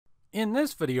In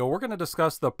this video, we're going to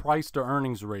discuss the price to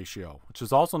earnings ratio, which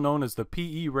is also known as the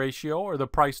PE ratio or the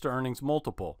price to earnings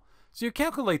multiple. So you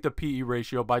calculate the PE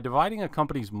ratio by dividing a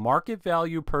company's market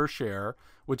value per share,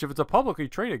 which if it's a publicly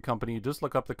traded company, you just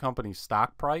look up the company's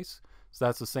stock price. So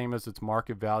that's the same as its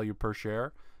market value per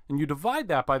share. And you divide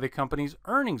that by the company's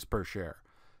earnings per share.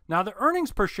 Now the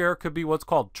earnings per share could be what's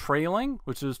called trailing,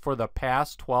 which is for the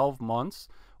past 12 months.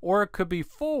 Or it could be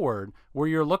forward, where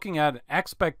you're looking at an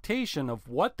expectation of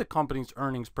what the company's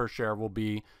earnings per share will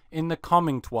be in the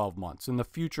coming 12 months, in the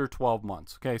future 12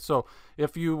 months. Okay, so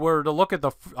if you were to look at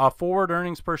the forward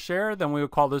earnings per share, then we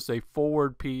would call this a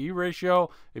forward PE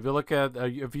ratio. If you look at,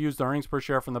 if you use the earnings per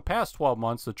share from the past 12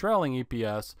 months, the trailing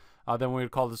EPS, then we would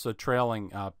call this a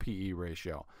trailing PE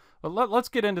ratio. But let's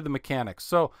get into the mechanics.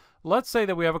 So let's say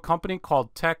that we have a company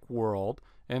called Tech World,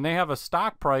 and they have a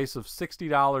stock price of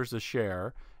 $60 a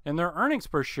share, and their earnings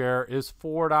per share is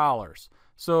 $4.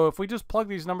 So if we just plug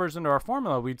these numbers into our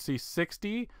formula, we'd see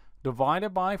 60 divided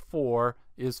by 4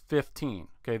 is 15.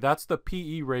 Okay, that's the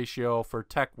PE ratio for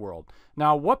Tech World.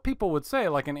 Now, what people would say,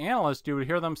 like an analyst, you would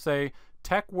hear them say,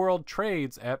 Tech World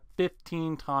trades at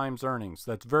 15 times earnings.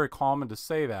 That's very common to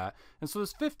say that. And so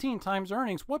this 15 times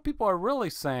earnings, what people are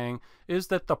really saying is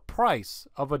that the price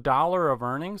of $1 of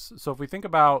earnings, so if we think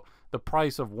about the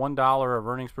price of $1 of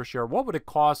earnings per share, what would it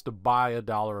cost to buy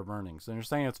 $1 of earnings? And you're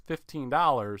saying it's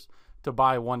 $15 to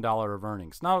buy $1 of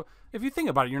earnings. Now, if you think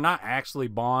about it, you're not actually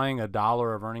buying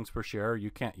 $1 of earnings per share.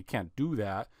 You can't do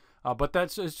that. But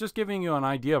it's just giving you an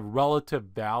idea of relative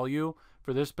value.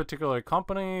 For this particular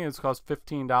company, it's cost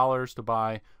 $15 to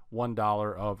buy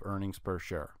 $1 of earnings per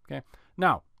share. Okay.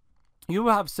 Now, you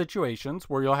have situations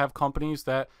where you'll have companies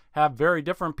that have very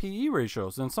different PE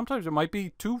ratios, and sometimes it might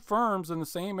be two firms in the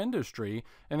same industry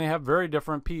and they have very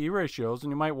different PE ratios,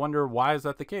 and you might wonder, why is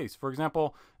that the case? For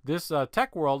example, this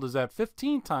Tech World is at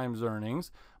 15 times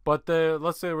earnings, but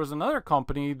let's say there was another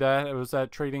company that was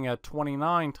trading at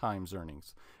 29 times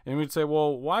earnings. And we'd say,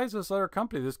 well, why is this other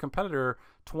company, this competitor,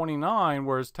 29,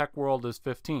 whereas Tech World is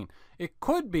 15? It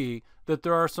could be that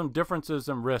there are some differences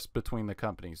in risk between the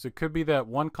companies. It could be that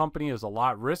one company is a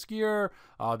lot riskier,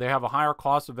 they have a higher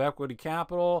cost of equity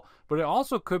capital, but it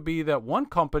also could be that one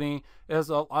company has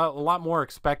a lot more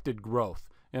expected growth.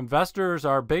 Investors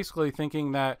are basically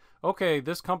thinking that, okay,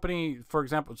 this company, for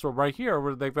example, so right here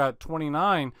where they've got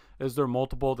 29 as their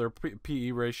multiple, their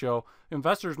PE ratio,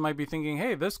 investors might be thinking,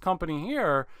 hey, this company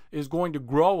here is going to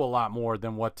grow a lot more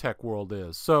than what Tech World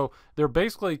is. So they're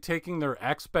basically taking their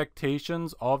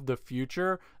expectations of the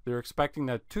future. They're expecting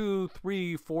that 2,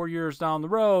 3, 4 years down the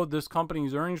road, this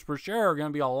company's earnings per share are going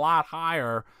to be a lot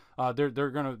higher. So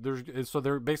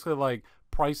they're basically like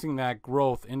pricing that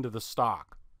growth into the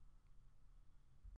stock.